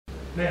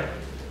Now,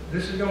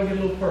 this is going to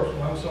get a little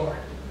personal, I'm sorry.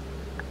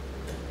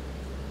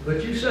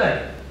 But you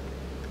say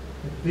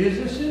that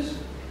businesses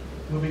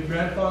will be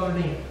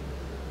grandfathered in.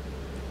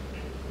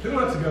 2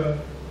 months ago,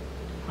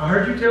 I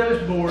heard you tell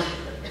this board,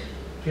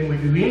 can we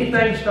do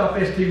anything to stop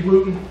ST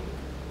Wooten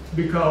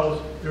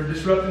because they're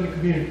disrupting the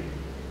community?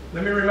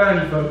 Let me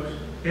remind you folks,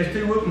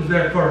 ST Wooten's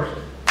there first.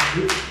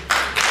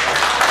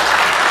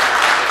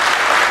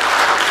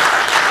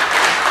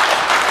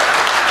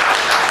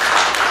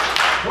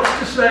 What's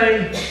to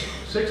say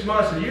 6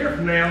 months, a year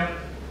from now,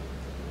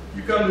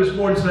 you come to this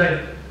board and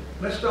say,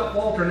 let's stop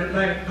Walter and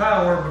Atlantic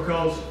Power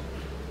because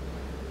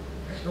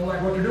I just don't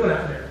like what they're doing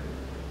out there.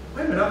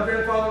 Wait a minute, I'm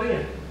grandfathered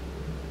in.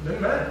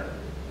 Doesn't matter.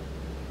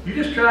 You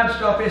just tried to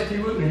stop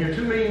ST Wooten here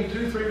 3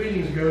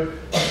 meetings ago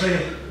and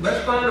saying,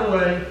 let's find a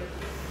way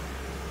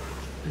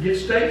to get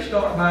state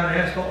start buying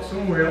asphalt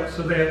somewhere else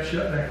so they have to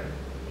shut down.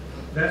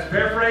 That's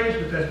paraphrased,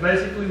 but that's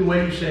basically the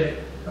way you said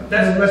it.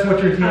 That's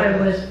what you're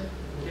thinking.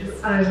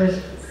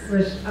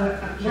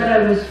 What I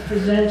was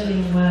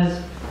presenting was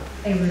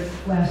a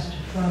request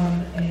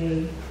from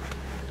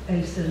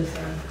a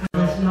citizen. I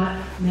was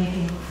not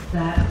making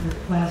that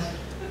request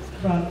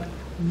from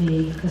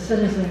me. The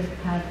citizen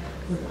had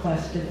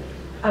requested.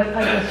 I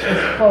just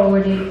was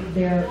forwarding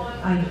their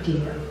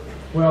idea.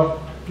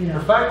 Well, you know.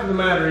 The fact of the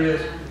matter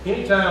is,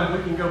 anytime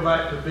we can go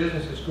back to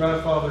businesses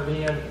grandfathered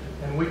in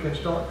and we can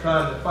start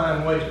trying to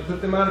find ways to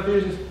put them out of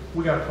business,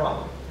 we got a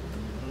problem.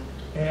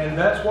 And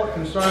that's what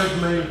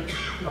concerns me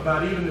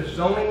about even the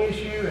zoning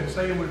issue and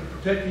saying we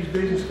protect these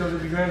businesses because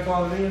they'll be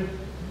grandfathered in.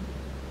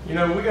 You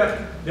know, we got,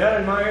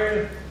 down in my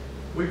area,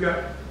 we've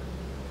got,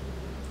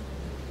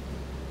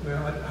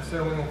 well, I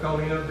said I'm going to call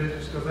any other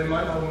business because they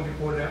might not want to be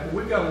pointed out, but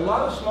we've got a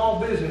lot of small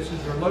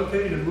businesses that are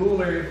located in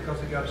rural areas because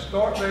they got to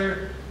start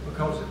there,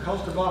 because the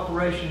cost of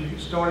operation to get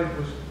started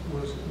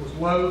was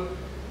low.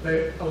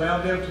 They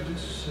allowed them to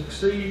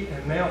succeed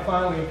and now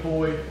finally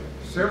employ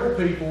several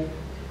people.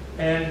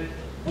 And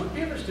what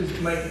difference does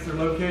it make if they're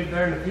located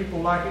there and the people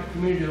like it, the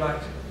community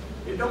likes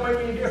it? It don't make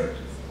any difference.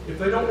 If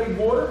they don't need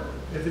water,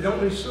 if they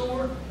don't need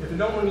sewer, if they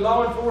don't need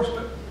law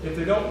enforcement, if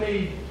they don't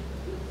need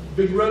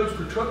big roads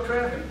for truck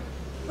traffic,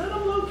 let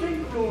them locate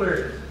in rural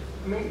areas.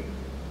 I mean,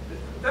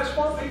 that's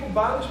why people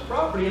buy this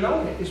property and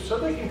own it. It's so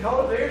they can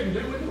call it theirs and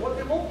do with it what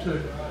they want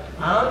to.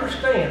 I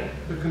understand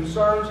the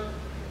concerns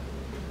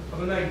of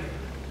the neighbor.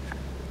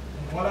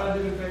 And what I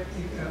do affect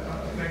you.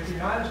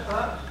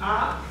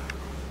 I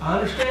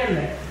understand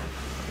that.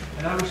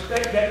 And I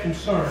respect that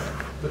concern.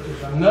 But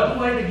there's another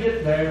way to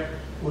get there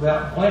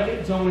without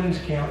blanket zoning in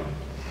this county.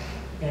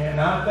 And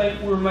I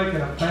think we're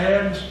making a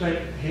bad mistake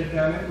to head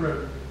down that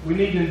road. We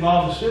need to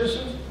involve the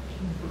citizens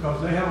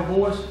because they have a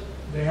voice,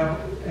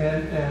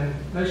 and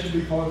they should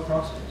be part of the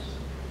process.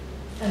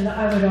 And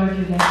I would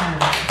argue they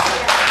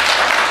have.